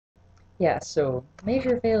Yeah, so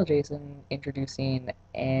major fail, Jason, introducing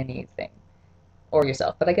anything. Or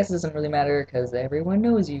yourself, but I guess it doesn't really matter because everyone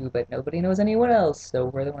knows you, but nobody knows anyone else, so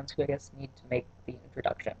we're the ones who I guess need to make the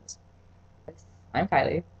introductions. I'm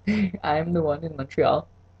Kylie. I'm the one in Montreal,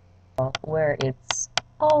 where it's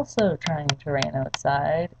also trying to rain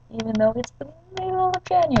outside, even though it's the middle of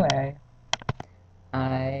January.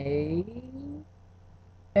 I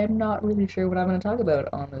am not really sure what I'm going to talk about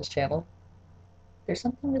on this channel. There's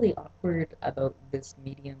something really awkward about this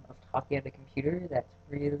medium of talking at a computer that's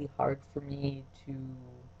really hard for me to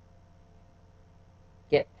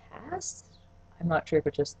get past. I'm not sure if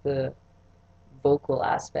it's just the vocal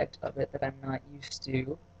aspect of it that I'm not used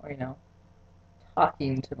to, or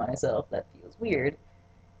talking to myself that feels weird.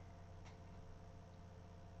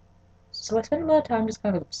 So I spend a lot of time just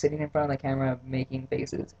kind of sitting in front of the camera, making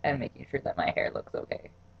faces, and making sure that my hair looks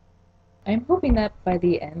okay. I'm hoping that by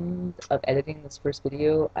the end of editing this first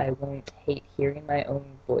video, I won't hate hearing my own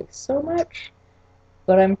voice so much,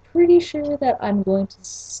 but I'm pretty sure that I'm going to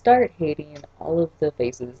start hating all of the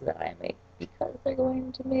faces that I make because they're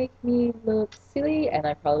going to make me look silly, and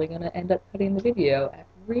I'm probably going to end up cutting the video at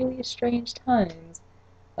really strange times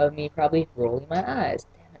of me probably rolling my eyes.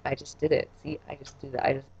 Damn it, I just did it. See, I just did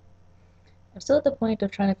it. I'm still at the point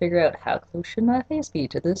of trying to figure out how close should my face be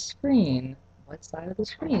to this screen. What side of the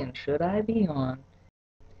screen should I be on?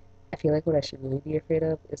 I feel like what I should really be afraid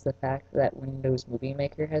of is the fact that Windows Movie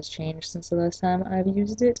Maker has changed since the last time I've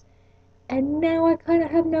used it, and now I kind of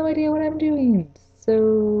have no idea what I'm doing.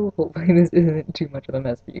 So hopefully this isn't too much of a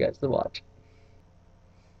mess for you guys to watch.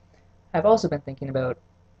 I've also been thinking about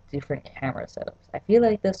different camera setups. I feel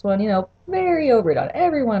like this one, very overdone.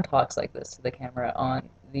 Everyone talks like this to the camera on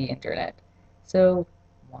the internet. So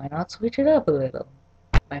why not switch it up a little?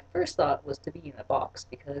 My first thought was to be in a box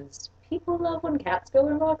because people love when cats go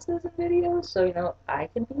in boxes in videos, so I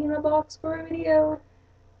can be in a box for a video,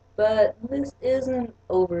 but this isn't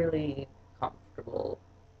overly comfortable.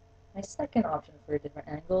 My second option for a different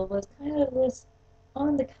angle was kind of this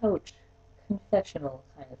on the couch confessional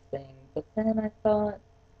kind of thing, but then I thought,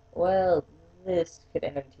 well, this could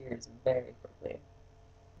end in tears very quickly.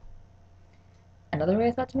 Another way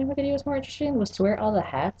I thought to make my videos more interesting was to wear all the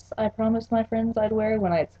hats I promised my friends I'd wear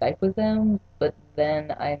when I'd Skype with them, but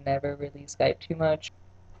then I never really Skyped too much.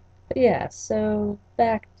 But yeah, so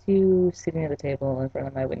back to sitting at the table in front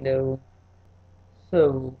of my window.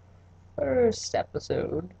 So, first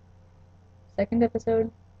episode, second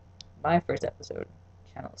episode, my first episode,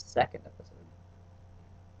 channel's second episode.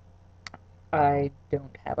 I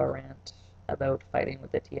don't have a rant about fighting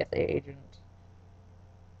with a TSA agent,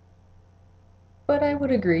 but I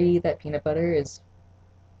would agree that peanut butter is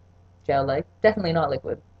gel-like, definitely not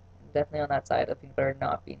liquid. Definitely on that side of peanut butter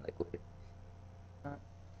not being liquid.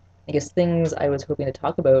 I guess things I was hoping to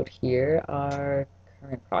talk about here are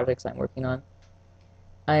current projects I'm working on.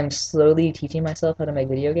 I'm slowly teaching myself how to make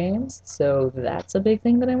video games, so that's a big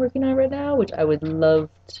thing that I'm working on right now, which I would love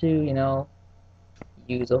to,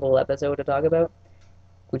 use a whole episode to talk about,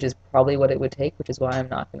 which is probably what it would take, which is why I'm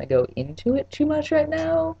not going to go into it too much right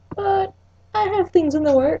now, but I have things in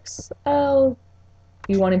the works. I'll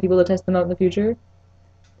be wanting people to test them out in the future.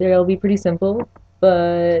 They'll be pretty simple,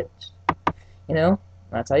 but,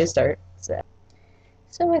 that's how you start.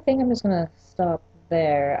 So I think I'm just gonna stop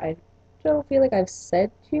there. I don't feel like I've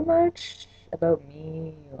said too much about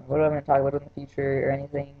me or what I'm gonna talk about in the future or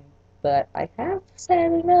anything, but I have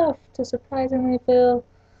said enough to surprisingly fill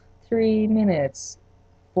 3 minutes.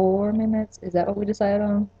 4 minutes? Is that what we decided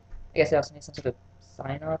on? I guess I also need some sort of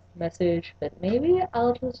sign-off message, but maybe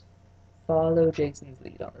I'll just follow Jason's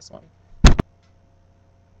lead on this one.